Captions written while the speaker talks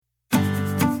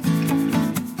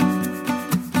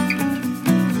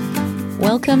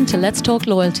Welcome to Let's Talk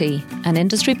Loyalty, an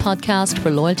industry podcast for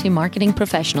loyalty marketing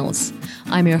professionals.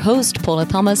 I'm your host, Paula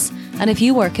Thomas, and if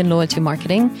you work in loyalty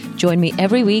marketing, join me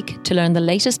every week to learn the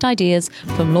latest ideas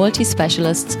from loyalty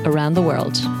specialists around the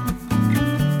world.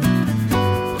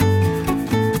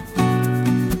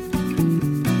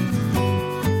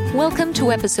 Welcome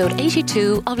to episode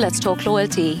 82 of Let's Talk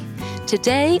Loyalty.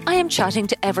 Today, I am chatting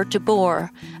to Evert de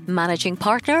Boer, Managing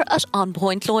Partner at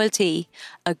OnPoint Loyalty,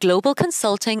 a global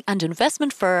consulting and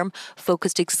investment firm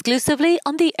focused exclusively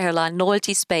on the airline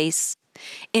loyalty space.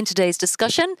 In today's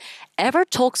discussion,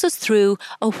 Evert talks us through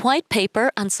a white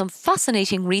paper and some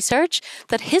fascinating research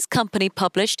that his company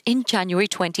published in January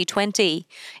 2020,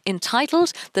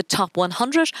 entitled The Top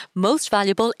 100 Most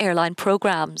Valuable Airline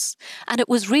Programs. And it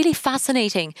was really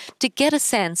fascinating to get a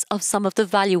sense of some of the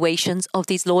valuations of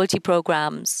these loyalty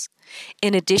programs.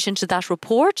 In addition to that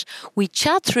report, we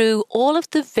chat through all of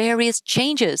the various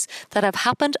changes that have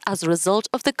happened as a result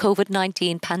of the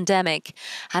COVID-19 pandemic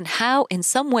and how, in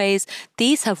some ways,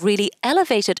 these have really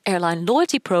elevated airline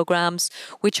loyalty programs,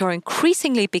 which are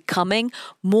increasingly becoming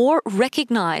more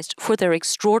recognised for their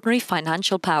extraordinary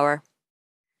financial power.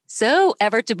 So,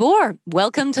 Evert de Boer,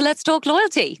 welcome to Let's Talk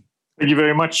Loyalty. Thank you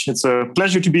very much. It's a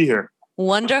pleasure to be here.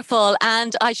 Wonderful.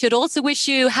 And I should also wish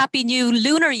you Happy New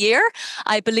Lunar Year.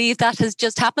 I believe that has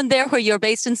just happened there where you're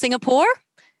based in Singapore.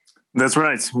 That's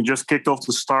right. We just kicked off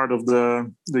the start of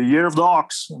the year of the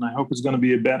ox, and I hope it's going to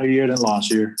be a better year than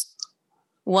last year.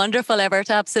 Wonderful, Evert.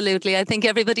 Absolutely. I think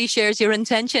everybody shares your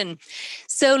intention.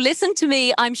 So listen to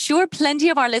me. I'm sure plenty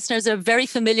of our listeners are very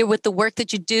familiar with the work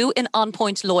that you do in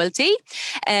OnPoint Loyalty.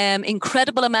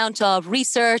 Incredible amount of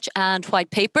research and white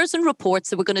papers and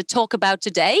reports that we're going to talk about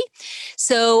today.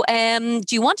 So do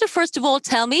you want to first of all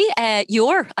tell me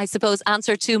your, I suppose,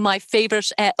 answer to my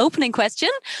favorite opening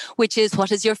question, which is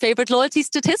what is your favorite loyalty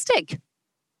statistic?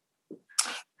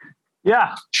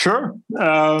 Yeah, sure.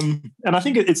 And I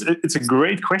think it's a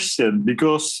great question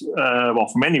because,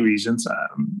 for many reasons,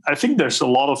 I think there's a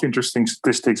lot of interesting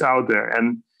statistics out there.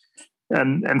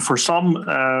 And for some,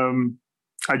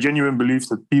 I genuinely believe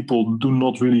that people do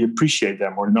not really appreciate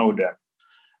them or know them.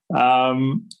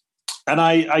 And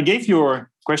I gave your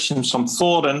question some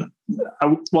thought. And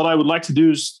what I would like to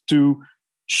do is to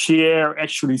share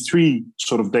actually three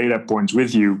sort of data points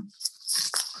with you,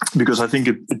 because I think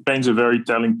it paints a very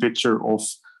telling picture of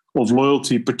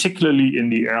loyalty, particularly in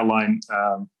the airline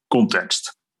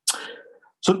context.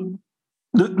 So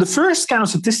the first kind of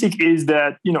statistic is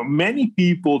that, many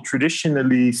people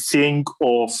traditionally think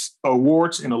of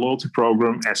awards in a loyalty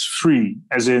program as free,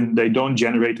 as in they don't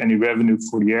generate any revenue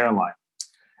for the airline.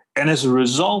 And as a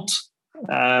result,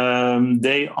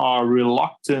 they are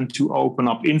reluctant to open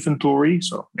up inventory,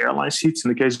 so airline seats in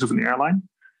the case of an airline,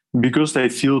 because they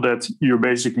feel that you're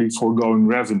basically foregoing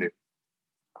revenue.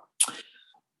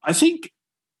 I think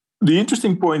the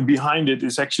interesting point behind it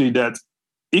is actually that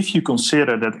if you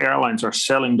consider that airlines are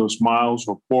selling those miles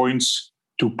or points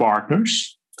to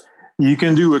partners, you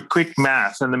can do a quick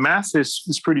math, and the math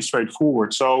is pretty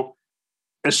straightforward. So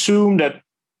assume that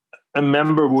a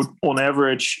member would, on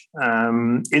average,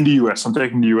 in the US, I'm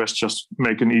taking the US just to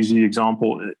make an easy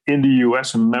example, in the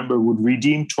US, a member would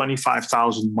redeem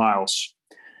 25,000 miles.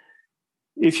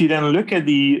 If you then look at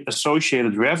the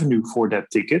associated revenue for that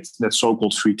ticket, that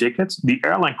so-called free ticket, the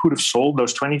airline could have sold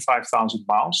those 25,000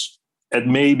 miles at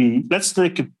maybe, let's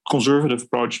take a conservative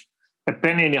approach, a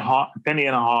penny and a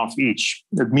half each.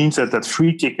 That means that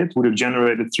free ticket would have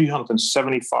generated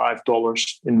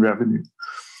 $375 in revenue.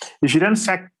 If you then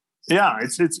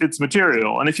it's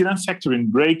material. And if you then factor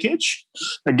in breakage,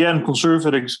 again,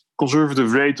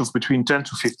 conservative rate of between 10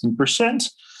 to 15%,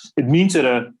 it means that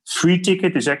a free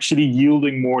ticket is actually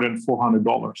yielding more than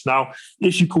 $400. Now,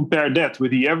 if you compare that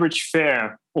with the average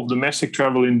fare of domestic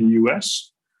travel in the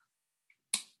US,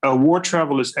 award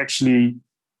travel is actually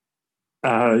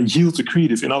yield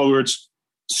accretive. In other words,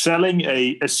 selling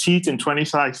a seat in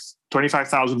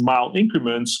 25,000 mile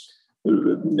increments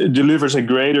delivers a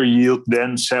greater yield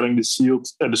than selling the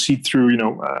seat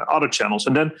through other channels.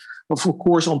 And then, of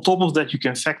course, on top of that, you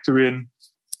can factor in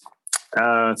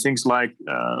things like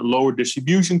lower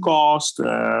distribution cost,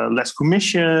 less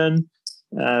commission,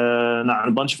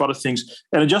 a bunch of other things.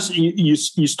 And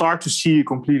you start to see a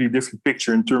completely different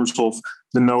picture in terms of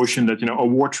the notion that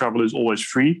award travel is always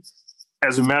free.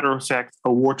 As a matter of fact,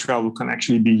 award travel can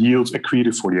actually be yield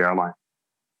accretive for the airline.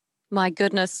 My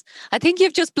goodness. I think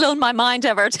you've just blown my mind,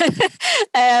 Evert.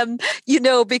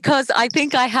 Because I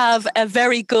think I have a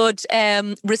very good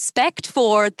respect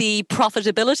for the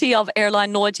profitability of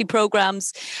airline loyalty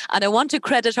programs. And I want to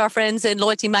credit our friends in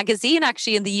Loyalty Magazine,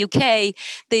 actually, in the UK.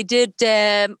 They did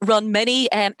run many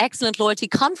excellent loyalty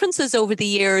conferences over the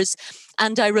years.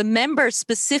 And I remember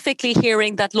specifically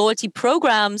hearing that loyalty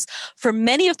programs for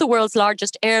many of the world's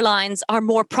largest airlines are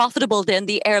more profitable than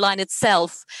the airline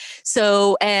itself.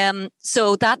 So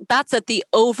that's at the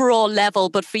overall level.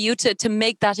 But for you to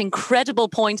make that incredible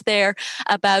point there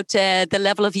about the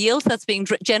level of yield that's being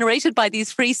generated by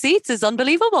these free seats is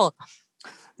unbelievable.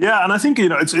 Yeah, and I think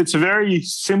it's a very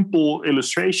simple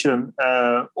illustration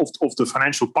of the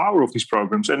financial power of these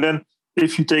programs. And then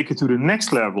if you take it to the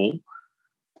next level,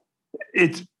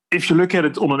 if you look at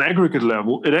it on an aggregate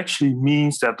level, it actually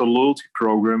means that the loyalty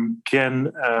program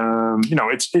can,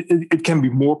 it can be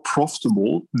more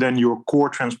profitable than your core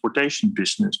transportation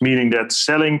business. Meaning that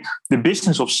the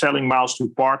business of selling miles to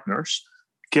partners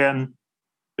can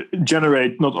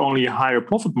generate not only a higher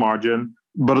profit margin,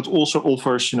 but it also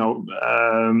offers,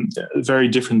 very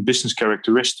different business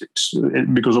characteristics,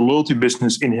 because a loyalty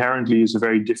business inherently is a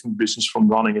very different business from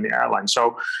running an airline.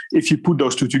 So if you put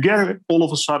those two together, all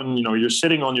of a sudden, you're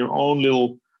sitting on your own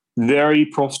little, very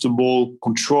profitable,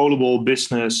 controllable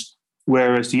business.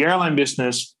 Whereas the airline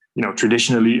business,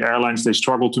 traditionally airlines, they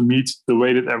struggle to meet the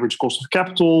weighted average cost of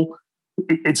capital.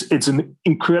 It's an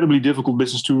incredibly difficult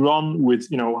business to run with,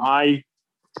 high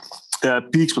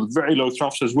peaks, but very low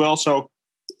troughs as well. So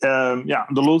the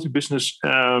loyalty business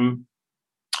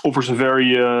offers a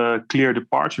very clear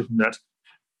departure from that.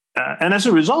 And as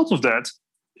a result of that,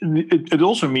 it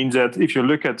also means that if you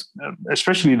look at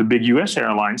especially the big US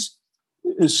airlines,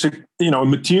 a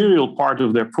material part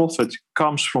of their profit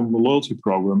comes from the loyalty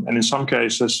program. And in some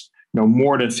cases,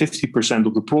 more than 50%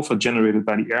 of the profit generated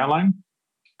by the airline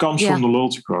comes from the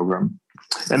loyalty program.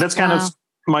 And that's kind of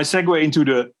my segue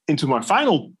into my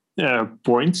final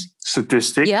point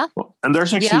statistic. Yeah. And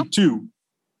there's actually two.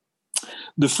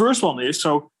 The first one is,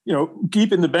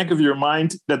 keep in the back of your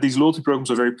mind that these loyalty programs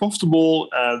are very profitable.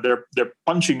 They're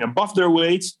punching above their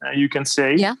weight, you can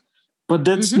say. Yeah. But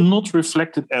that's not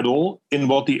reflected at all in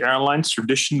what the airlines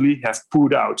traditionally have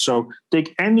put out. So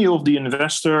take any of the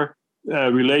investor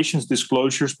relations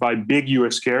disclosures by big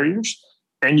US carriers,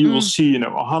 and you will see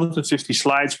 150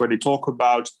 slides where they talk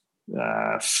about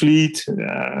fleet,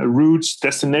 routes,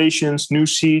 destinations, new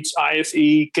seats,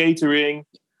 IFE, catering,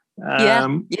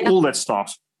 all that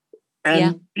stuff.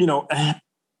 And,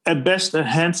 at best, a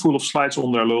handful of slides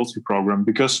on their loyalty program,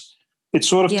 because it's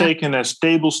sort of taken as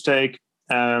table stake.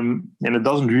 And it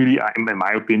doesn't really, in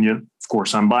my opinion, of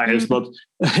course I'm biased, but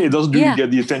it doesn't really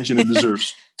get the attention it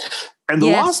deserves. And the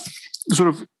last sort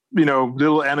of,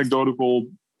 little anecdotal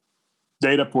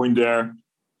data point there,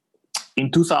 in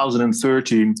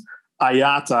 2013,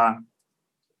 IATA,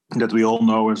 that we all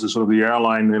know as the sort of the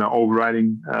airline,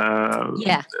 overriding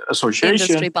association.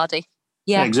 Industry body.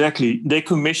 Yeah, exactly. They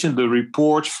commissioned a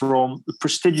report from the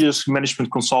prestigious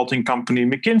management consulting company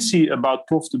McKinsey about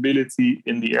profitability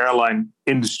in the airline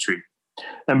industry.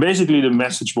 And basically the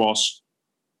message was,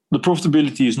 the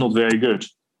profitability is not very good.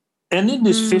 And in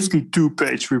this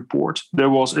 52-page report, there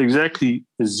was exactly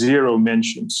 0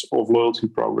 mentions of loyalty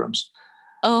programs.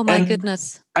 Oh my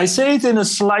goodness. I say it in a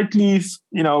slightly,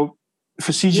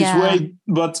 facetious way,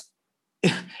 but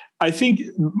I think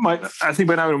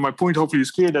by now my point hopefully is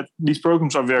clear that these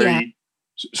programs are very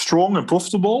strong and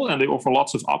profitable, and they offer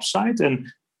lots of upside. And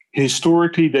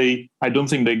historically, I don't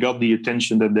think they got the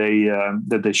attention that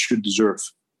they should deserve.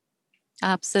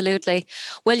 Absolutely.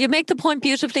 Well, you make the point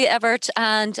beautifully, Evert.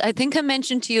 And I think I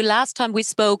mentioned to you last time we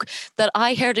spoke that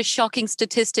I heard a shocking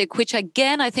statistic, which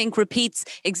again, I think repeats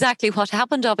exactly what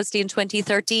happened, obviously, in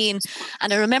 2013.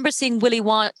 And I remember seeing Willie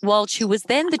Walsh, who was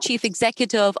then the chief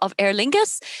executive of Aer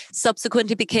Lingus,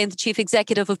 subsequently became the chief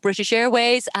executive of British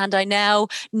Airways, and I now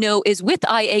know is with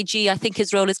IAG. I think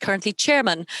his role is currently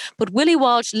chairman. But Willie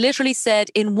Walsh literally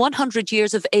said in 100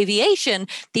 years of aviation,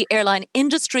 the airline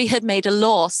industry had made a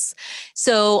loss.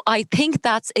 So I think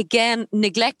that's, again,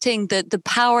 neglecting the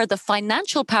power, the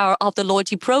financial power of the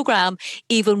loyalty program,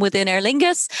 even within Aer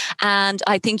Lingus. And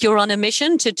I think you're on a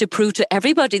mission to prove to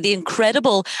everybody the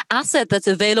incredible asset that's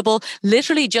available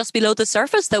literally just below the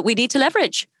surface that we need to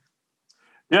leverage.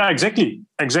 Yeah, exactly.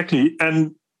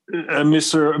 And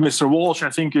Mr. Walsh, I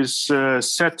think, is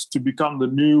set to become the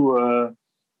new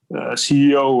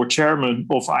CEO or chairman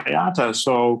of IATA.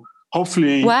 So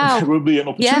hopefully there will be an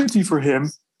opportunity for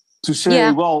him to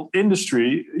say, well,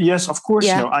 industry, yes, of course,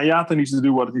 IATA needs to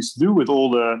do what it needs to do with all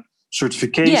the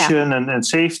certification and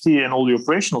safety and all the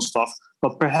operational stuff.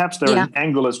 But perhaps there's an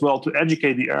angle as well to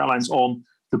educate the airlines on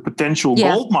the potential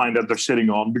gold mine that they're sitting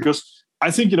on. Because I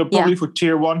think, probably for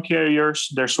tier one carriers,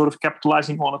 they're sort of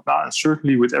capitalizing on it now. And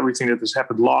certainly with everything that has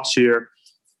happened last year,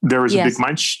 there is a big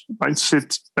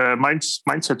mindset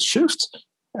shift.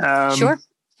 Sure.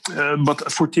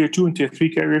 But for tier 2 and tier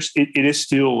 3 carriers, it is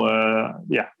still,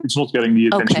 it's not getting the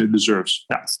attention it deserves.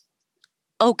 Yeah.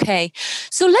 Okay,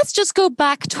 so let's just go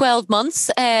back 12 months,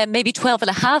 maybe 12 and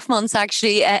a half months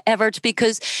actually, Evert,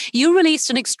 because you released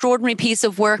an extraordinary piece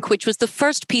of work, which was the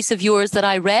first piece of yours that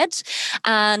I read.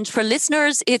 And for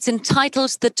listeners, it's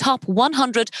entitled The Top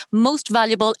 100 Most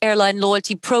Valuable Airline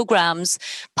Loyalty Programs,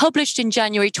 published in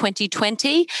January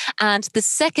 2020, and the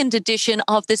second edition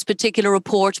of this particular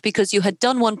report, because you had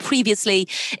done one previously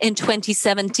in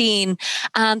 2017.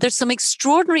 And there's some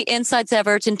extraordinary insights,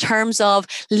 Evert, in terms of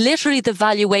literally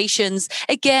the valuations,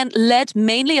 again, led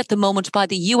mainly at the moment by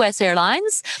the US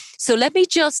airlines. So let me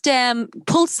just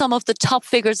pull some of the top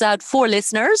figures out for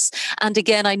listeners. And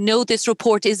again, I know this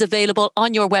report is available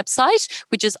on your website,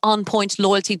 which is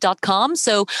onpointloyalty.com.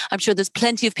 So I'm sure there's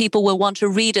plenty of people will want to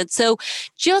read it. So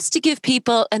just to give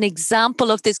people an example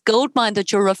of this gold mine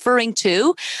that you're referring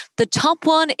to, the top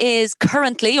one is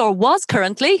currently, or was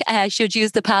currently, I should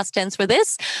use the past tense for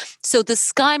this. So the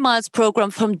Sky Miles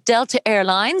program from Delta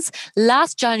Airlines,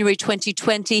 last January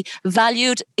 2020,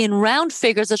 valued in round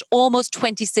figures at almost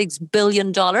 $26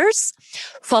 billion,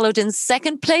 followed in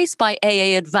second place by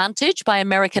AA Advantage by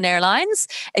American Airlines,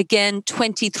 again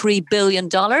 $23 billion,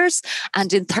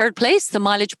 and in third place, the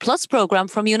Mileage Plus program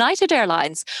from United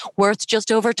Airlines, worth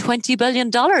just over $20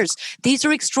 billion. These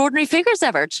are extraordinary figures,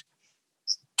 Evert.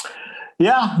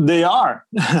 Yeah, they are.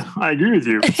 I agree with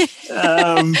you.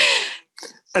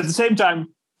 At the same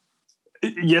time,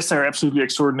 yes, they're absolutely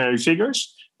extraordinary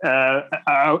figures.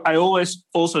 I always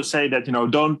also say that,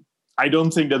 I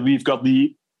don't think that we've got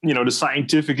the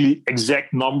scientifically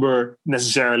exact number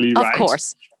necessarily right. Of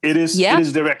course. It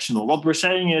is directional. What we're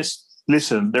saying is,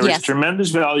 listen, there is tremendous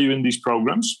value in these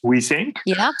programs, we think.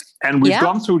 Yeah. And we've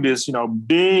gone through this,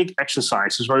 big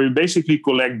exercises where we basically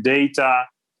collect data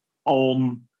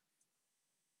on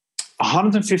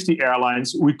 150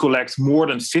 airlines. We collect more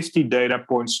than 50 data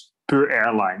points per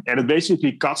airline. And it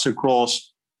basically cuts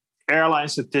across airline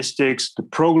statistics, the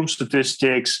program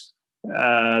statistics,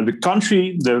 the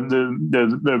country,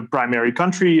 the primary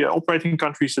country, operating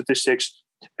country statistics,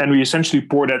 and we essentially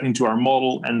pour that into our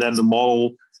model, and then the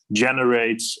model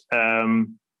generates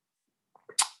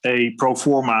a pro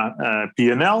forma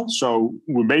P&L. So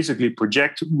we basically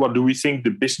project what do we think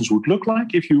the business would look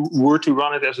like if you were to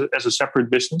run it as a separate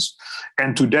business,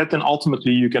 and to that then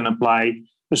ultimately you can apply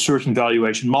a certain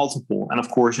valuation multiple. And of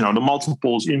course, the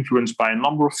multiple is influenced by a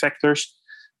number of factors,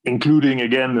 including,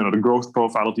 again, the growth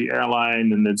profile of the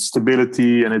airline and its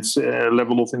stability and its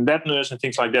level of indebtedness and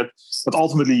things like that. But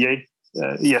ultimately,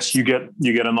 yes, you get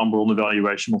a number on the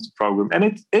valuation of the program,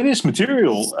 and it is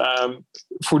material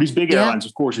for these big airlines.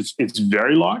 Of course, it's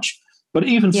very large, but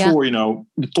even for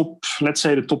the top, let's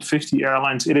say the top 50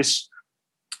 airlines, it is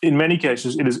in many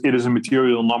cases it is a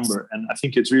material number, and I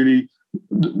think it's really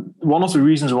one of the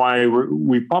reasons why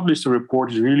we published the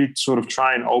report is really sort of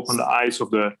try and open the eyes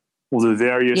of the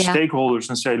various stakeholders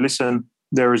and say, listen,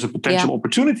 there is a potential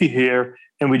opportunity here,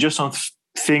 and we just don't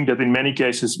think that in many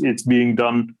cases it's being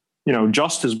done,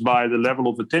 justice by the level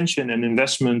of attention and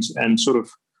investment and sort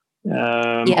of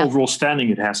overall standing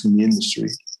it has in the industry.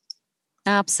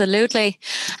 Absolutely.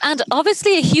 And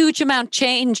obviously a huge amount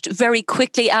changed very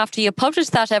quickly after you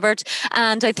published that, Evert.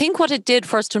 And I think what it did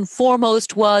first and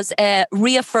foremost was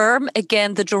reaffirm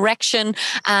again the direction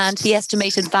and the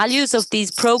estimated values of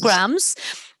these programs.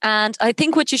 And I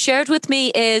think what you shared with me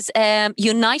is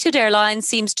United Airlines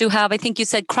seems to have, I think you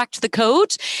said, cracked the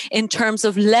code in terms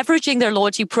of leveraging their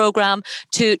loyalty program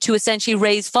to essentially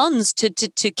raise funds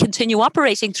to continue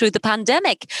operating through the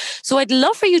pandemic. So I'd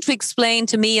love for you to explain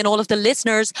to me and all of the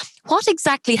listeners what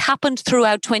exactly happened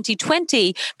throughout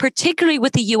 2020, particularly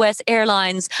with the US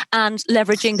airlines and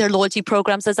leveraging their loyalty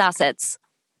programs as assets.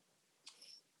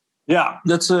 Yeah,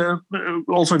 that's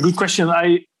also a good question.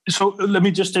 So let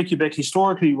me just take you back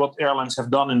historically what airlines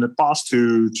have done in the past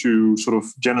to sort of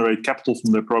generate capital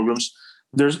from their programs.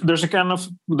 There's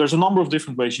a number of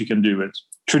different ways you can do it.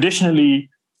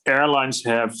 Traditionally, airlines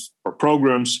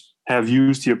programs have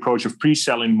used the approach of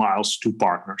pre-selling miles to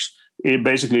partners.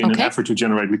 Basically, in an effort to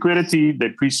generate liquidity, they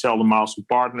pre-sell the miles to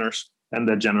partners, and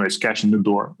that generates cash in the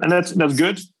door. And that's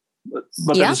good.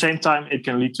 But at the same time, it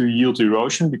can lead to yield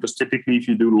erosion, because typically if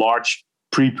you do large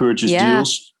pre-purchase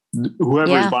deals,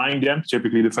 whoever is buying them,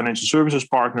 typically the financial services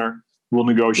partner, will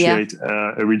negotiate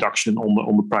a reduction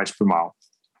on the price per mile.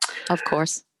 Of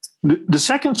course. The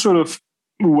second sort of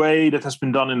way that has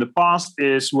been done in the past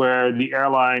is where the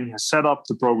airline has set up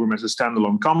the program as a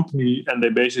standalone company, and they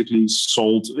basically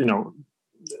sold,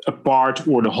 a part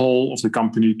or the whole of the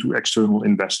company to external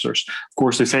investors. Of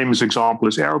course, the famous example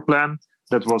is Aeroplan,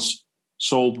 that was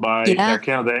sold by Air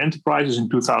Canada Enterprises in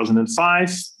 2005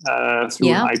 through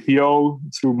an IPO,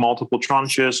 through multiple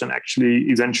tranches, and actually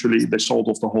eventually they sold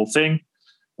off the whole thing.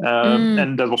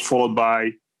 And that was followed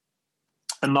by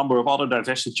a number of other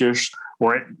divestitures,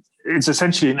 or it's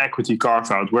essentially an equity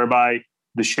carve-out, whereby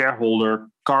the shareholder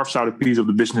carves out a piece of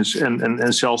the business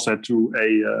and sells that to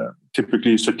a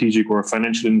typically a strategic or a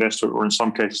financial investor, or in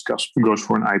some cases goes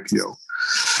for an IPO.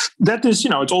 That is,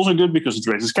 it's also good because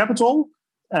it raises capital,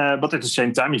 but at the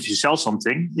same time, if you sell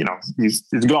something,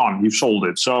 it's gone, you've sold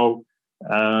it. So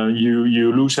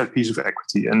you lose that piece of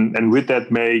equity. And with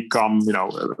that may come,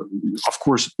 of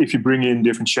course, if you bring in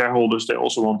different shareholders, they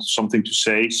also want something to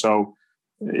say. So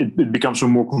it becomes a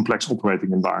more complex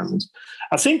operating environment.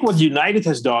 I think what United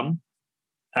has done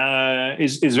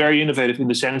is very innovative in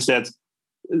the sense that,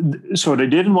 so they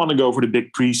didn't want to go for the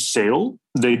big pre-sale.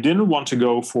 They didn't want to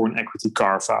go for an equity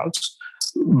carve-out,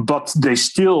 but they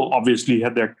still obviously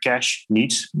had their cash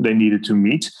needs they needed to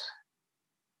meet.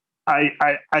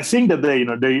 I think that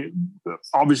they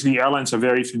obviously airlines are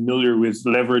very familiar with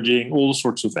leveraging all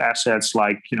sorts of assets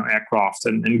like aircraft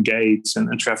and gates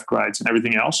and traffic lights and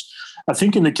everything else. I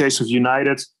think in the case of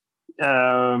United,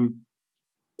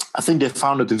 I think they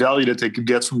found that the value that they could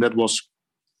get from that was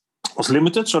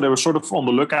limited. So they were sort of on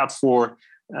the lookout for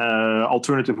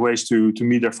alternative ways to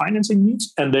meet their financing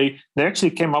needs, and they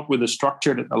actually came up with a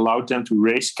structure that allowed them to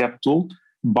raise capital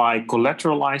by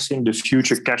collateralizing the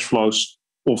future cash flows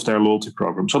of their loyalty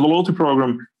program. So the loyalty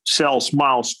program sells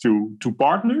miles to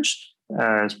partners,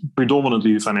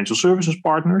 predominantly the financial services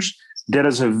partners. That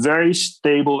is a very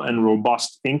stable and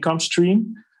robust income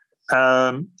stream.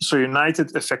 So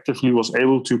United effectively was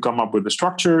able to come up with a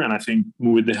structure, and I think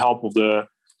with the help of the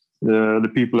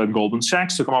people at Goldman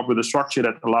Sachs, to come up with a structure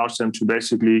that allows them to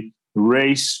basically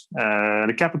raise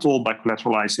the capital by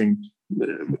collateralizing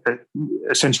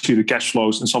essentially the cash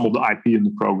flows and some of the IP in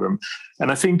the program.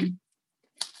 And I think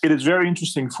it is very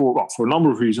interesting for a number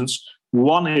of reasons.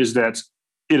 One is that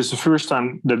it is the first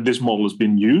time that this model has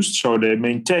been used. So they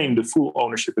maintain the full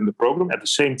ownership in the program. At the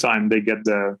same time, they get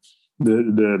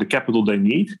the capital they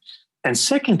need. And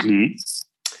secondly,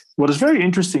 what is very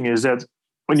interesting is that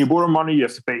when you borrow money, you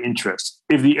have to pay interest.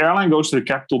 If the airline goes to the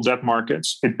capital debt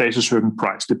markets, it pays a certain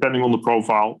price, depending on the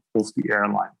profile of the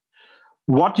airline.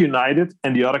 What United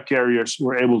and the other carriers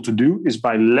were able to do is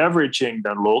by leveraging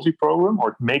their loyalty program,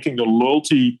 or making the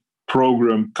loyalty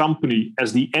program company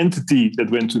as the entity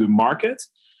that went to the market,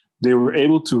 they were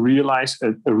able to realize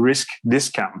a risk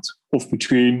discount of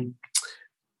between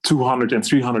 200 and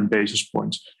 300 basis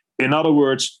points. In other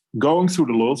words, going through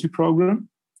the loyalty program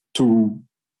to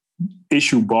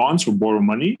issue bonds or borrow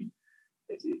money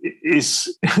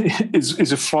is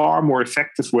a far more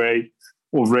effective way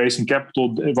of raising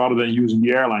capital rather than using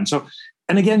the airline. So,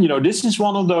 and again, this is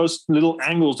one of those little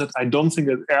angles that I don't think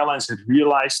that airlines had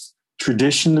realized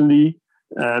traditionally,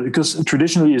 because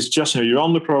traditionally it's just, you're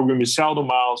on the program, you sell the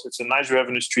miles, it's a nice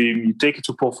revenue stream, you take it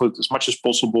to profit as much as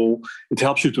possible, it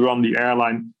helps you to run the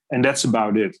airline, and that's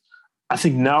about it. I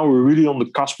think now we're really on the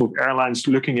cusp of airlines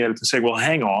looking at it and say, well,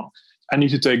 hang on, I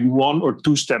need to take one or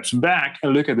two steps back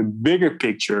and look at the bigger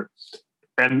picture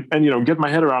and get my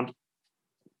head around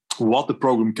what the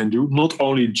program can do, not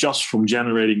only just from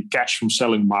generating cash from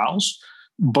selling miles,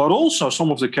 but also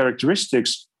some of the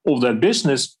characteristics of that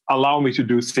business allow me to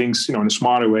do things, in a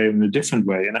smarter way, in a different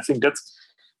way. And I think that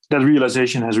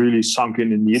realization has really sunk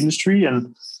in the industry.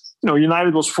 And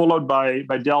United was followed by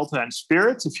Delta and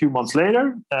Spirit a few months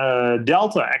later.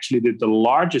 Delta actually did the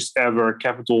largest ever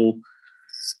capital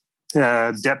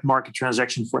debt market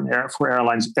transaction for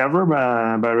airlines ever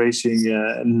by raising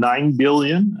 $9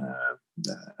 billion.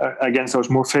 Against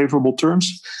those more favorable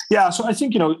terms. Yeah, so I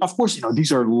think, of course,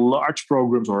 these are large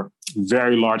programs or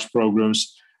very large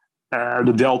programs.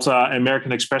 The Delta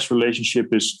American Express relationship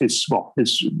is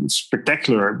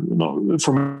spectacular,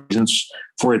 for reasons,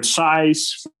 for its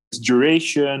size, for its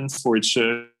duration, for its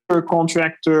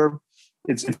contractor.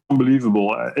 It's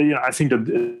unbelievable. I think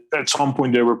that at some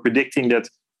point they were predicting that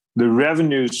the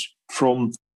revenues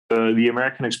from the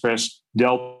American Express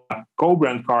Delta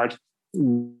co-brand card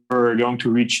were going to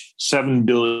reach $7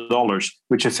 billion,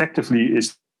 which effectively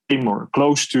is more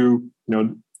close to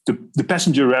the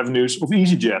passenger revenues of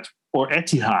EasyJet or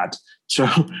Etihad. So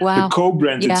the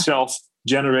co-brand itself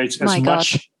generates as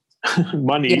much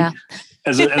money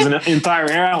as an entire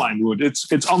airline would.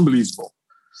 It's unbelievable.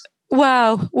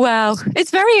 Wow.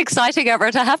 It's very exciting,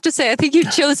 Everett. I have to say, I think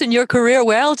you've chosen your career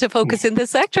well to focus in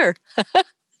this sector.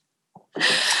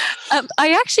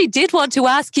 I actually did want to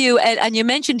ask you, and you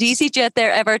mentioned EasyJet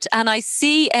there, Everett, and I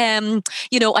see,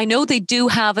 I know they do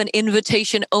have an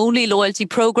invitation-only loyalty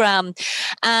program,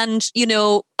 and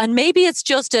maybe it's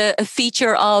just a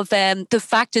feature of the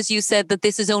fact, as you said, that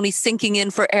this is only sinking in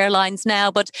for airlines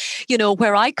now. But,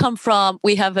 where I come from,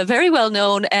 we have a very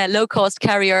well-known low-cost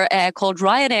carrier called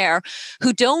Ryanair,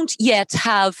 who don't yet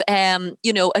have,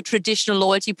 a traditional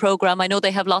loyalty program. I know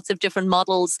they have lots of different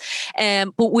models,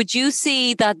 but would you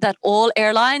see that all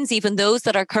airlines, even those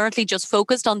that are currently just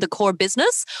focused on the core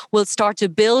business, will start to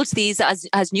build these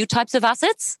as new types of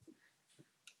assets?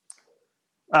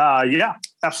 Yeah,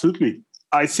 absolutely.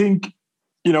 I think,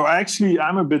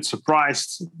 I'm a bit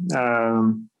surprised,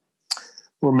 or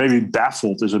maybe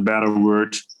baffled is a better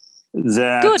word.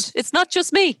 That Good. It's not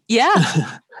just me.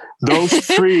 Yeah. Those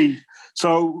three.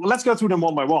 So let's go through them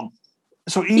one by one.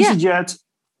 So EasyJet,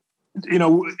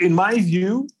 in my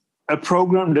view, a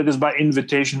program that is by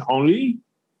invitation only,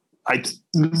 I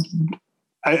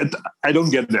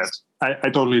don't get that. I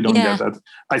totally don't get that.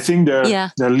 I think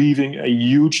they're leaving a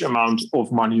huge amount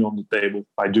of money on the table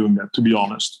by doing that, to be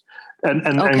honest.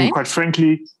 And quite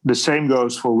frankly, the same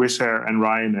goes for Wizz Air and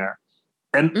Ryanair.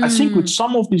 And I think with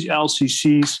some of these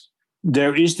LCCs,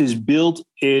 there is this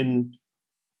built-in,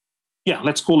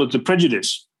 let's call it the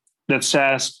prejudice that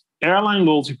says airline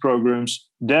loyalty programs,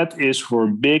 that is for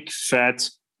big, fat,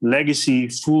 legacy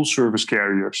full-service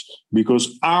carriers,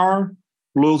 because our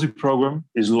loyalty program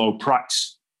is low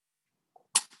price.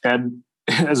 And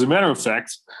as a matter of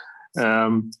fact,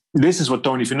 this is what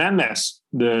Tony Fernandez,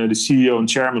 the CEO and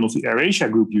chairman of the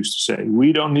AirAsia Group, used to say.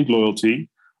 We don't need loyalty.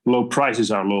 Low price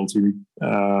is our loyalty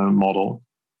model.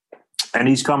 And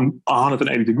he's come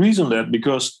 180 degrees on that,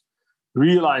 because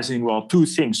realizing, two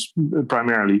things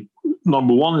primarily.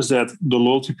 Number one is that the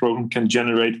loyalty program can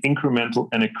generate incremental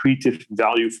and accretive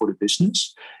value for the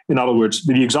business. In other words,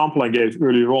 the example I gave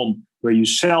earlier on, where you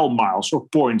sell miles or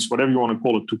points, whatever you want to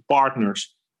call it, to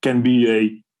partners, can be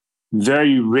a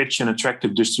very rich and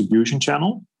attractive distribution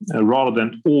channel, rather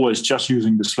than always just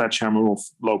using the sledgehammer of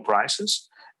low prices.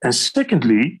 And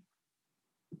secondly,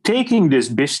 taking this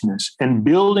business and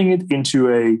building it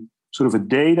into a sort of a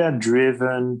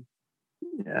data-driven,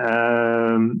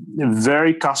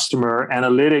 very customer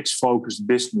analytics focused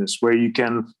business, where you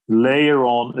can layer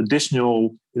on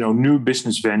additional, new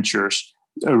business ventures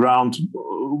around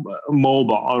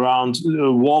mobile, around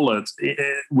wallet,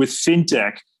 with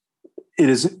fintech. It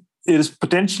is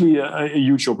potentially a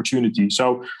huge opportunity.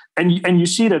 So, and you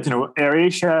see that,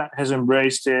 AirAsia has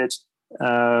embraced it.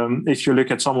 If you look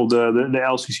at some of the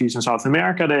LCCs in South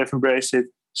America, they have embraced it.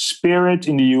 Spirit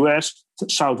in the US,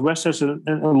 Southwest has a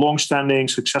long-standing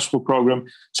successful program.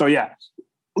 So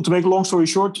to make a long story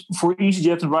short, for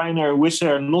EasyJet and Ryanair, Wizz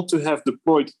Air not to have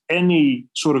deployed any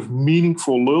sort of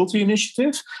meaningful loyalty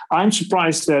initiative, I'm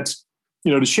surprised that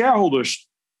the shareholders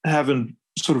haven't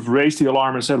sort of raised the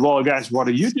alarm and said, "Well, guys, what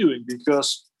are you doing?"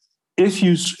 Because if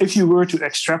you were to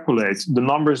extrapolate the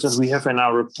numbers that we have in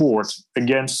our report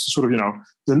against sort of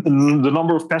the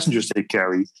number of passengers they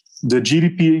carry, the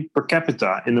GDP per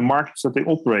capita in the markets that they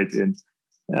operate in,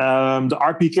 the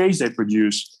RPKs they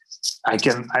produce, I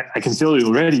can tell you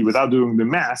already, without doing the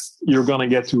math, you're going to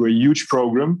get to a huge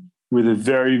program with a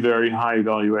very, very high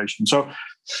valuation. So,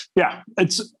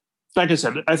 it's like I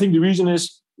said, I think the reason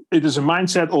is it is a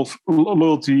mindset of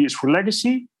loyalty is for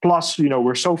legacy. Plus,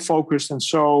 we're so focused and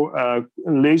so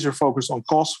laser focused on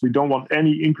cost. We don't want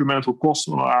any incremental cost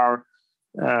on our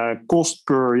cost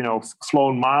per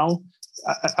flown mile.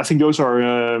 I think those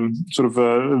are sort of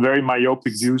very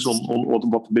myopic views on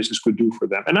what the business could do for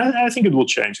them. And I think it will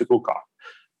change. It will come.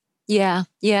 Yeah,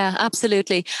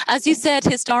 absolutely. As you said,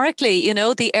 historically,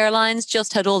 the airlines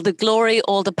just had all the glory,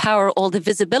 all the power, all the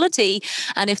visibility.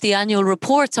 And if the annual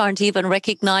reports aren't even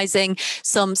recognizing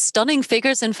some stunning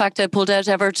figures, in fact, I pulled out,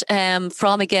 Everett,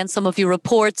 from, again, some of your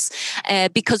reports,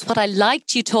 because what I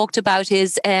liked you talked about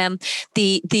is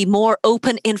the more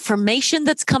open information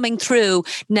that's coming through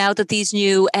now that these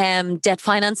new debt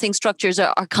financing structures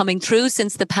are coming through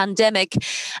since the pandemic.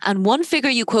 And one figure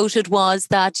you quoted was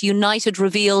that United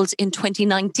revealed in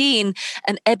 2019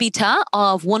 an EBITDA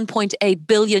of $1.8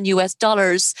 billion US,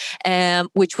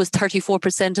 which was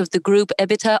 34% of the group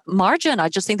EBITDA margin. I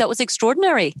just think that was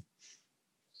extraordinary.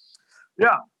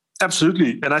 Yeah,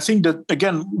 absolutely. And I think that,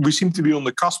 again, we seem to be on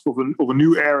the cusp of a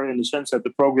new era, in the sense that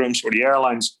the programs or the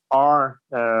airlines are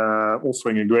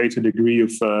offering a greater degree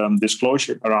of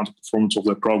disclosure around the performance of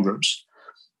their programs,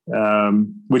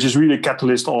 which is really a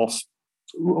catalyst of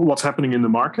what's happening in the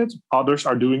market. Others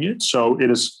are doing it, so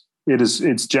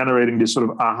it's generating this sort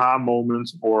of aha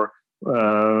moment or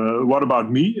what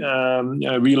about me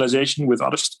realization with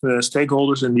other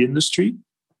stakeholders in the industry.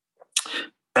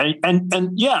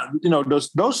 And yeah,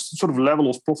 those sort of level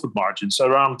of profit margins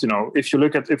around,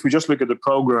 if we just look at the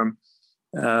program,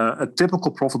 a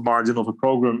typical profit margin of a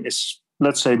program is,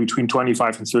 let's say, between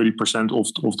 25 and 30%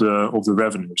 of the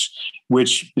revenues,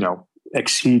 which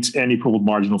exceeds any profit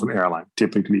margin of an airline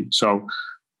typically. So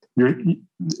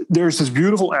there's this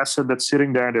beautiful asset that's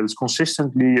sitting there that is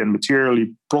consistently and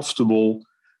materially profitable.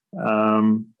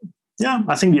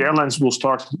 I think the airlines will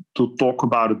start to talk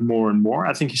about it more and more.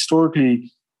 I think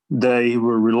historically they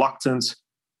were reluctant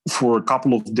for a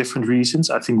couple of different reasons.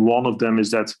 I think one of them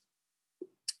is that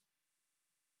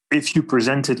if you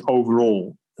present it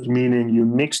overall, meaning you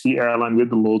mix the airline with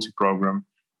the loyalty program,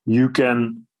 you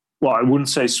can, well, I wouldn't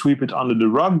say sweep it under the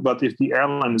rug, but if the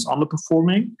airline is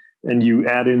underperforming and you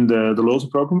add in the loyalty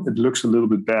program, it looks a little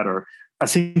bit better. I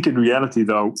think in reality,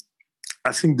 though,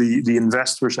 I think the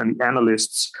investors and the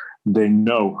analysts, they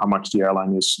know how much the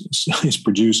airline is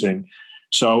producing.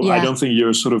 So I don't think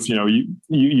you're sort of,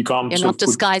 you can't. You're not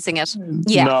disguising it.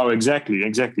 Yeah. No, exactly.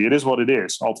 It is what it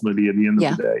is ultimately at the end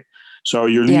of the day. So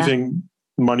you're leaving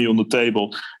money on the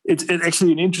table. It's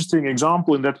actually an interesting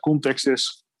example in that context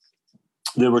is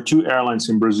there were two airlines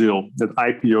in Brazil that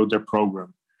IPO'd their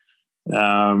program.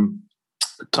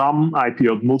 TAM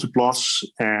IPO'd Multiplus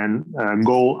and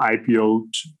Gol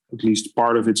IPO'd at least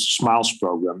part of its Smiles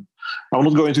program. I will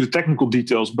not go into the technical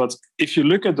details, but if you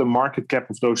look at the market cap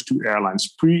of those two airlines,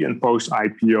 pre and post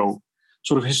IPO,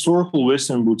 sort of historical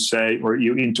wisdom would say, or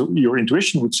your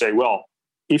intuition would say, well,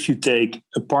 if you take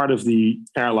a part of the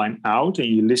airline out and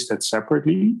you list that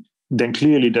separately, then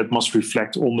clearly that must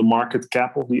reflect on the market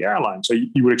cap of the airline. So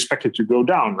you would expect it to go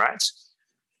down, right?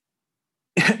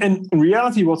 And in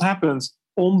reality, what happens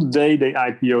on the day they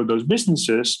IPO those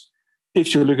businesses,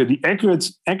 if you look at the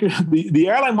the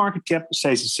airline market cap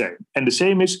stays the same. And the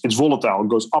same is it's volatile. It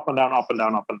goes up and down, up and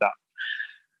down, up and down.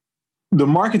 The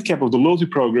market cap of the loyalty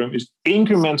program is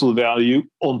incremental value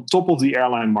on top of the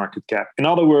airline market cap. In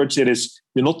other words, it is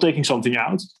you're not taking something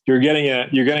out. You're getting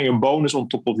a bonus on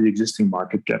top of the existing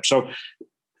market cap. So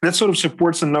that sort of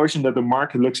supports the notion that the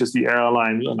market looks at the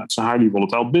airline, that's a highly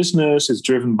volatile business. It's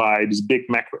driven by these big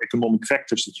macroeconomic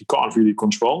factors that you can't really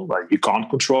control. Like you can't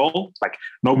control, like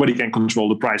nobody can control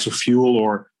the price of fuel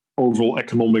or overall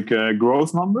economic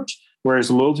growth numbers. Whereas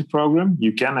the loyalty program,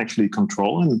 you can actually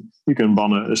control and you can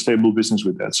run a stable business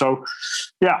with that. So,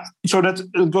 so that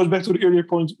it goes back to the earlier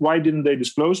point. Why didn't they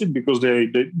disclose it? Because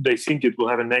they think it will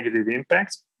have a negative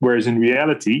impact. Whereas in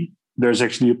reality, there's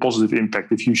actually a positive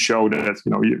impact if you show that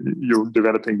you're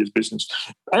developing this business.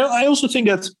 I also think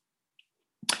that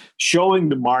showing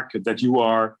the market that you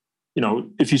are,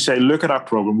 if you say, look at our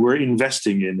program, we're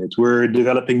investing in it, we're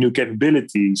developing new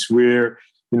capabilities, we're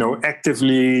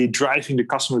actively driving the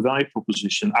customer value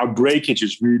proposition. Our breakage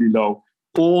is really low.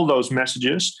 All those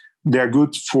messages, they're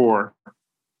good for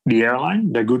the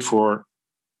airline, they're good for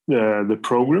the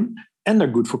program, and they're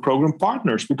good for program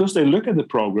partners because they look at the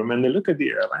program and they look at the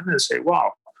airline and they say,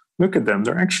 wow, look at them.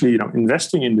 They're actually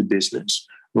investing in the business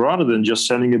rather than just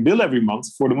sending a bill every month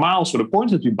for the miles or the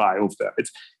points that you buy off them.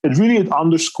 It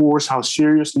underscores how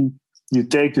seriously you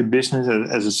take the business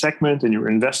as a segment and you're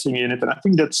investing in it. And I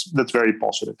think that's very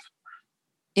positive.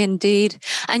 Indeed.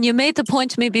 And you made the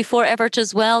point to me before, Evert,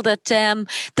 as well, that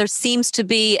there seems to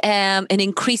be an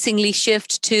increasingly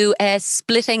shift to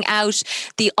splitting out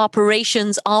the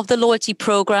operations of the loyalty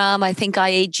program. I think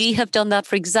IAG have done that,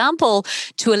 for example,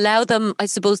 to allow them, I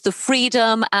suppose, the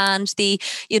freedom and the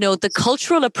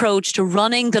cultural approach to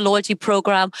running the loyalty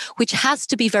program, which has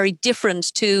to be very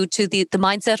different to the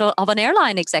mindset of an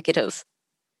airline executive.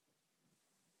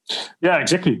 Yeah,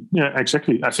 exactly.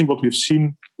 I think what we've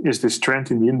seen is this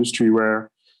trend in the industry where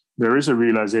there is a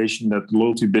realization that the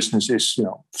loyalty business is,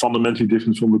 fundamentally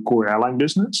different from the core airline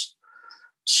business.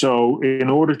 So, in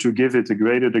order to give it a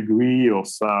greater degree of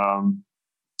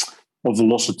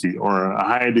velocity or a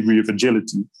higher degree of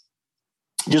agility,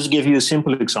 just to give you a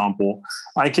simple example,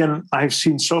 I've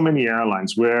seen so many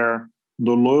airlines where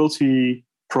the loyalty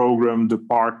program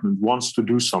department wants to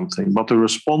do something, but the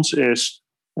response is,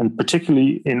 and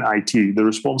particularly in IT, the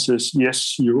response is,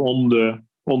 yes, you're on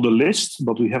the list,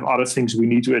 but we have other things we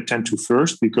need to attend to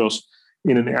first, because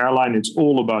in an airline, it's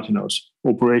all about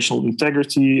operational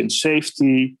integrity and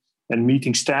safety and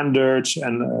meeting standards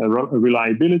and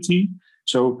reliability.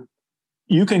 So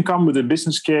you can come with a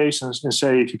business case and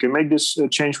say, if you can make this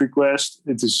change request,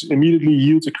 it is immediately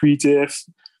yield accretive.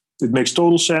 It makes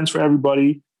total sense for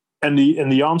everybody. And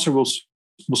the answer will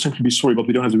will simply be, sorry, but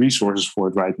we don't have the resources for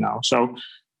it right now. So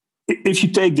if you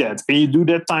take that and you do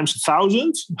that times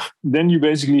 1,000, then you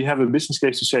basically have a business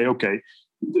case to say, okay,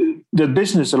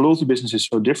 the loyalty business is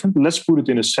so different. Let's put it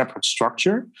in a separate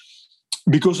structure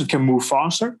because it can move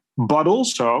faster. But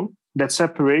also that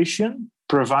separation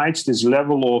provides this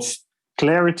level of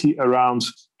clarity around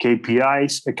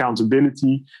KPIs,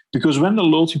 accountability, because when the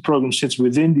loyalty program sits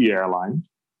within the airline,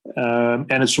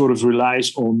 and it sort of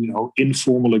relies on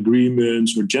informal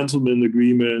agreements or gentleman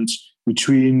agreements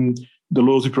between the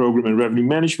loyalty program and revenue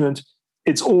management,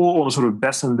 it's all on a sort of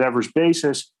best endeavors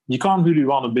basis. You can't really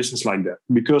run a business like that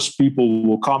because people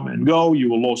will come and go. You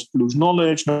will lose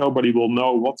knowledge. Nobody will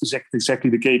know what is exactly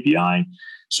the KPI.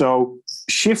 So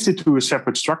shift it to a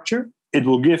separate structure. It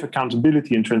will give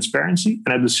accountability and transparency,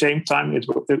 and at the same time,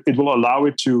 it will allow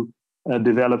it to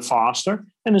develop faster,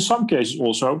 and in some cases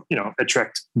also,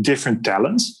 attract different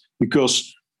talents,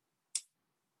 because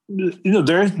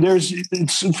there's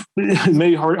it's it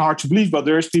may be hard to believe, but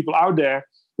there's people out there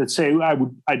that say,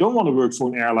 I don't want to work for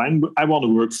an airline, but I want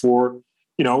to work for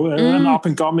an up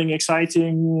and coming,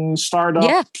 exciting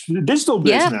startup digital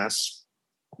business.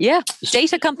 Yeah,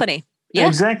 data company. Yeah,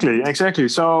 exactly.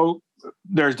 So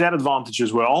there's that advantage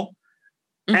as well.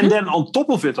 Mm-hmm. And then on top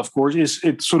of it, of course, is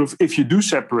it sort of, if you do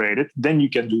separate it, then you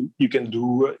can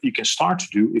start to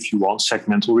do, if you want,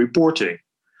 segmental reporting.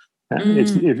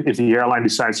 If the airline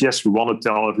decides, yes, we want to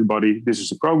tell everybody this is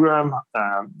the program,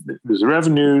 there's the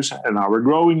revenues, and how we're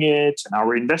growing it, and how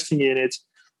we're investing in it,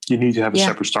 you need to have a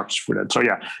separate structure for that. So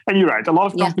and you're right. A lot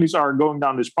of companies are going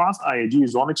down this path. IAG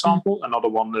is one example. Another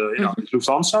one, is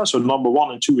Lufthansa. So number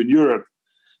 1 and 2 in Europe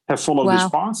have followed this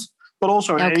path. But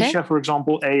also in Asia, for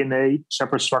example, ANA,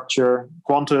 separate structure,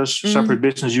 Qantas, separate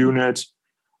business unit.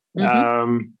 So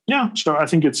I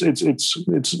think it's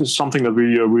something that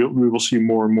we will see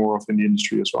more and more of in the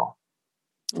industry as well.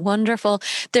 Wonderful.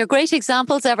 They're great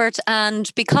examples, Evert.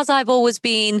 And because I've always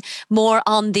been more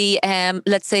on the,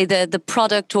 let's say, the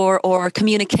product or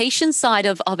communication side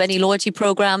of any loyalty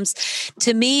programs,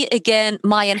 to me, again,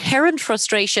 my inherent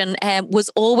frustration was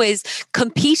always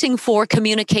competing for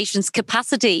communications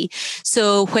capacity.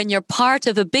 So when you're part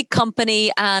of a big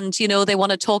company and, they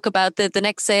want to talk about the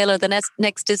next sale or the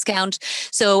next discount.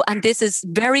 So, and this is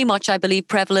very much, I believe,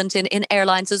 prevalent in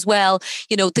airlines as well.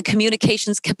 The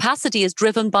communications capacity is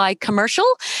driven by commercial,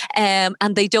 and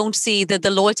they don't see the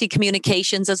loyalty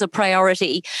communications as a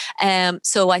priority.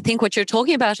 So I think what you're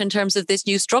talking about in terms of this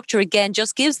new structure, again,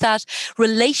 just gives that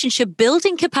relationship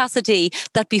building capacity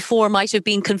that before might have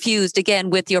been confused,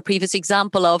 again, with your previous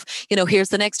example of, here's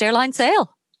the next airline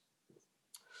sale.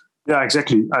 Yeah,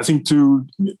 exactly. I think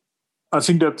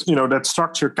that, that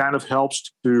structure kind of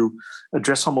helps to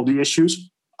address some of the issues.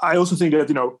 I also think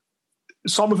that,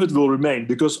 some of it will remain,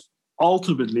 because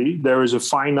ultimately there is a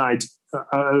finite,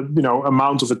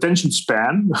 amount of attention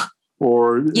span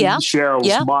or share of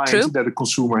mind that a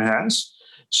consumer has.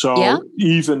 So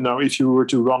even now, if you were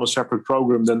to run a separate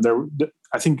program, then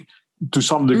I think to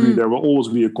some degree there will always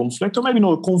be a conflict, or maybe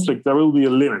not a conflict. There will be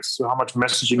a limit to how much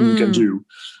messaging you can do.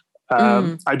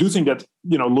 I do think that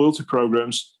loyalty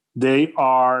programs, they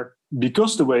are,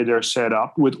 because the way they're set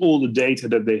up with all the data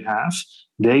that they have,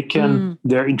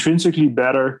 they're intrinsically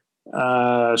better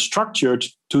structured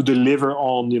to deliver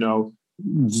on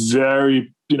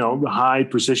very high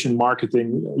precision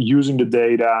marketing using the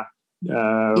data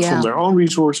from their own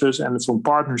resources and from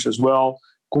partners as well.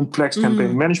 Complex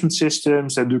campaign management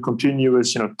systems that do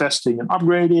continuous testing and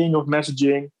upgrading of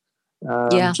messaging.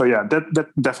 So that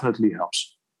definitely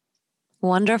helps.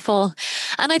 Wonderful.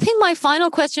 And I think my final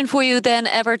question for you then,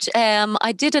 Evert,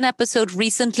 I did an episode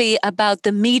recently about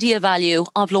the media value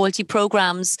of loyalty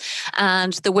programs,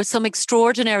 and there were some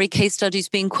extraordinary case studies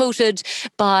being quoted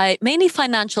by mainly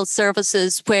financial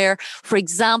services where, for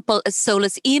example, a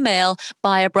soulless email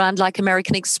by a brand like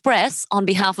American Express on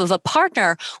behalf of a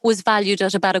partner was valued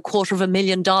at about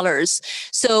 $250,000.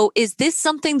 So is this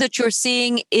something that you're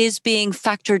seeing is being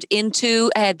factored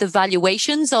into the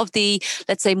valuations of the,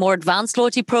 let's say, more advanced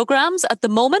loyalty programs at the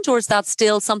moment, or is that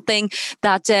still something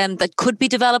that that could be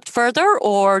developed further,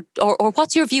 or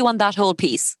what's your view on that whole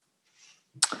piece?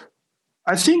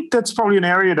 I think that's probably an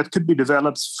area that could be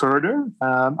developed further.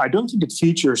 I don't think it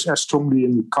features as strongly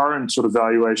in the current sort of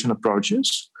valuation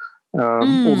approaches,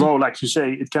 although, like you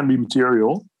say, it can be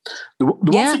material. The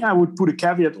one thing I would put a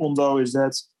caveat on, though, is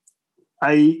that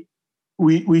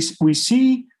we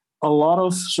see a lot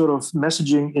of sort of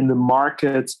messaging in the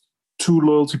market to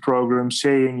loyalty programs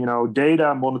saying,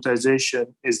 data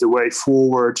monetization is the way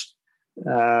forward.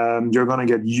 You're going to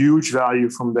get huge value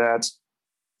from that.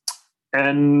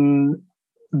 And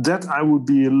that I would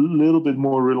be a little bit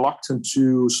more reluctant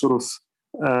to sort of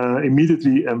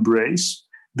immediately embrace,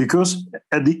 because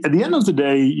at the end of the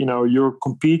day, you're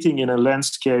competing in a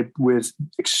landscape with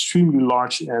extremely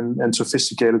large and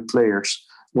sophisticated players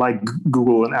like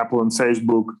Google and Apple and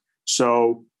Facebook.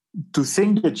 So to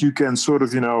think that you can sort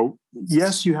of,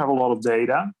 yes, you have a lot of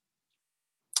data,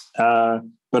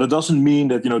 but it doesn't mean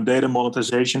that data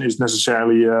monetization is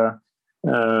necessarily a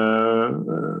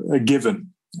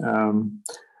given.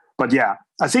 But yeah,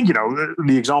 I think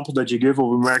the example that you give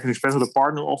of American Express with a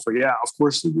partner offer. Yeah, of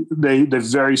course they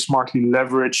very smartly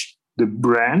leverage the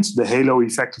brand, the halo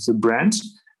effect of the brand,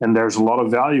 and there's a lot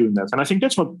of value in that. And I think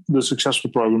that's what the successful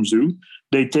programs do.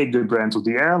 They take the brand of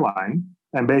the airline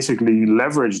and basically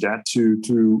leverage that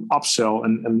to upsell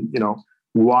and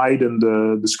widen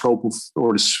the scope of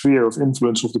or the sphere of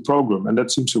influence of the program, and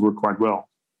that seems to work quite well.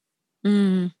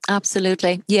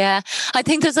 Absolutely. Yeah. I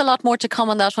think there's a lot more to come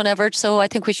on that one, Evert. So I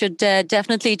think we should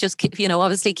definitely just keep,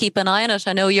 obviously keep an eye on it.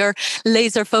 I know you're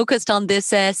laser focused on this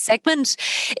segment.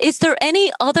 Is there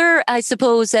any other, I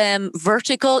suppose,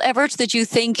 vertical, Evert, that you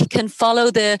think can follow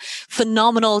the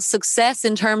phenomenal success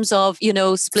in terms of,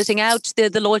 splitting out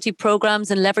the loyalty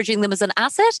programs and leveraging them as an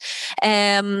asset?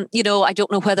 I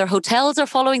don't know whether hotels are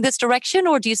following this direction,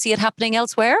 or do you see it happening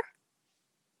elsewhere?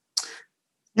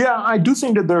 Yeah, I do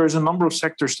think that there is a number of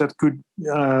sectors that could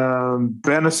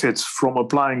benefit from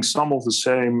applying some of the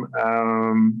same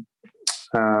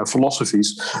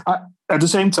philosophies. At the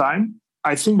same time,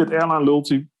 I think that airline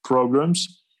loyalty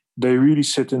programs, they really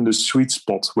sit in the sweet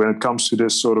spot when it comes to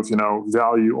this sort of,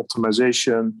 value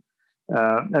optimization.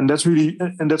 And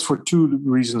that's for two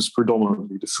reasons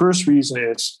predominantly. The first reason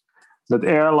is that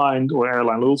airline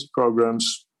loyalty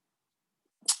programs,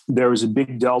 there is a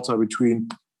big delta between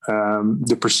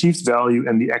the perceived value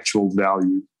and the actual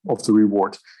value of the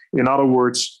reward. In other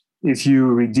words, if you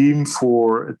redeem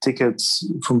for a ticket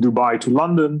from Dubai to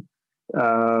London,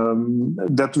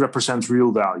 that represents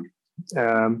real value.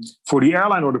 For the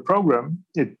airline or the program,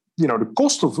 the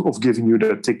cost of giving you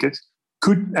that ticket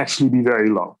could actually be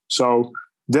very low. So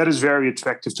that is very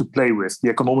attractive to play with. The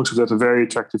economics of that are very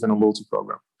attractive in a loyalty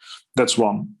program. That's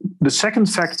one. The second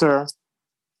factor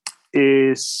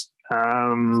is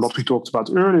what we talked about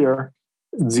earlier,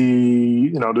 the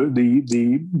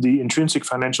intrinsic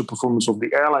financial performance of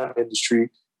the airline industry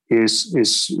is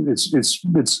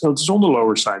on the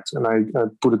lower side, and I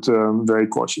put it very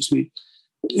cautiously.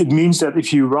 It means that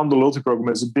if you run the loyalty program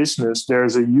as a business,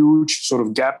 there's a huge sort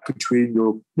of gap between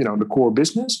your the core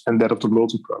business and that of the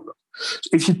loyalty program. So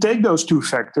if you take those two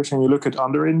factors and you look at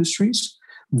other industries,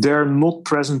 they're not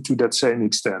present to that same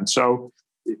extent. So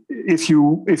if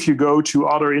you go to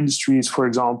other industries, for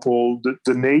example,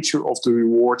 the nature of the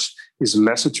rewards is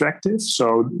less attractive.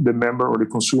 So the member or the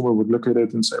consumer would look at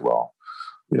it and say, well,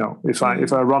 if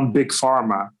I run big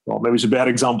pharma, well, maybe it's a bad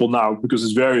example now because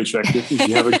it's very attractive. If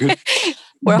you have a good,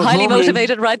 we're highly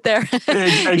motivated right there.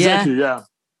 Exactly, yeah.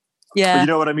 But you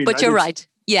know what I mean. But you're right.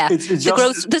 Yeah,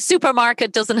 the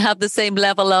supermarket doesn't have the same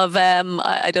level of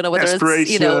I don't know whether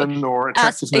aspiration or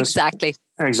attractiveness. Exactly.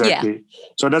 Yeah.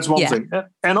 So that's one thing.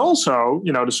 And also,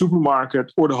 the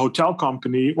supermarket or the hotel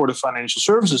company or the financial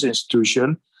services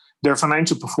institution, their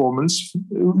financial performance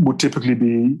would typically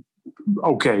be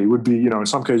okay. Would be, in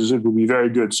some cases it would be very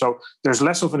good. So there's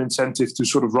less of an incentive to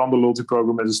sort of run the loyalty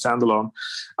program as a standalone.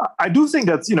 I do think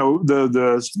that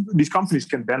these companies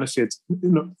can benefit.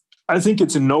 I think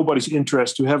it's in nobody's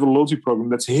interest to have a loyalty program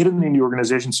that's hidden in the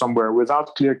organization somewhere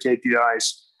without clear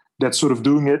KPIs, that's sort of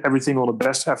doing everything on a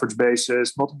best efforts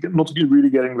basis, not really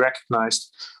getting recognized.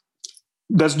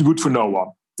 That's good for no one.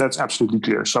 That's absolutely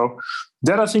clear. So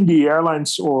that I think the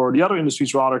airlines or the other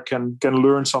industries rather can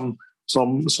learn some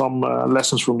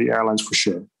lessons from the airlines for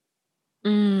sure.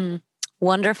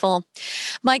 Wonderful.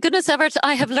 My goodness, Evert,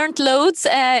 I have learned loads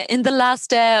in the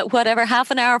last,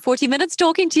 half an hour, 40 minutes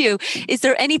talking to you. Is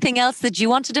there anything else that you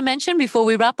wanted to mention before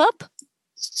we wrap up?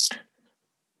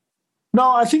 No,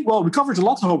 I think, we covered a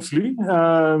lot, hopefully.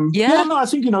 I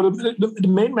think, the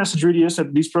main message really is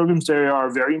that these programs, they are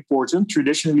very important,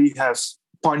 traditionally have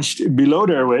punched below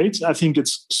their weight. I think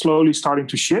it's slowly starting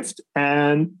to shift,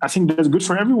 and I think that's good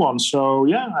for everyone. So,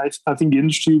 I think the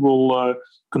industry will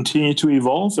continue to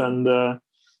evolve, and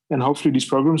hopefully these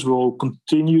programs will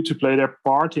continue to play their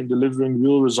part in delivering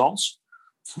real results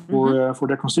for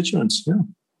their constituents. Yeah.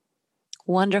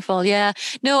 Wonderful. Yeah.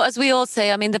 No, as we all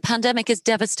say, I mean, the pandemic is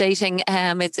devastating.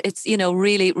 It's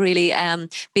really, really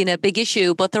been a big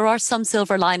issue, but there are some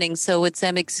silver linings. So it's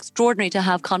extraordinary to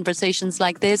have conversations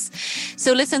like this.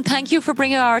 So listen, thank you for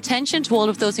bringing our attention to all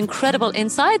of those incredible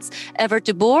insights. Evert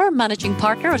de Boer, Managing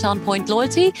Partner at On Point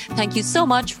Loyalty. Thank you so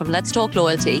much from Let's Talk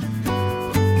Loyalty.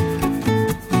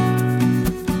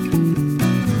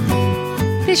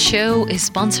 This show is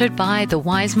sponsored by The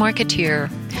Wise Marketeer,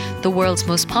 the world's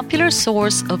most popular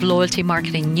source of loyalty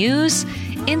marketing news,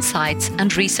 insights,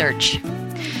 and research.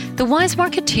 The Wise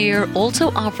Marketeer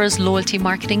also offers loyalty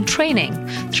marketing training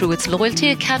through its Loyalty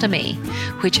Academy,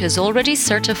 which has already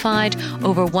certified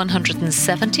over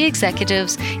 170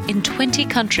 executives in 20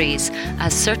 countries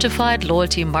as certified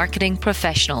loyalty marketing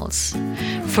professionals.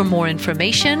 For more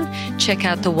information, check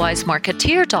out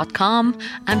thewisemarketeer.com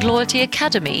and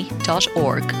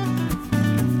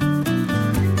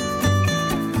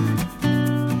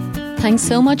loyaltyacademy.org. Thanks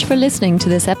so much for listening to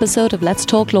this episode of Let's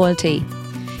Talk Loyalty.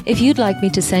 If you'd like me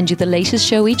to send you the latest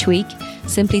show each week,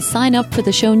 simply sign up for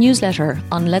the show newsletter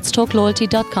on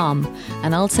letstalkloyalty.com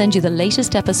and I'll send you the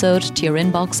latest episode to your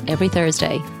inbox every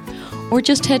Thursday. Or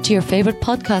just head to your favourite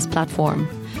podcast platform.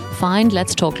 Find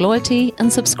Let's Talk Loyalty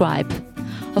and subscribe.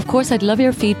 Of course, I'd love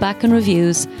your feedback and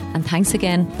reviews, and thanks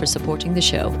again for supporting the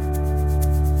show.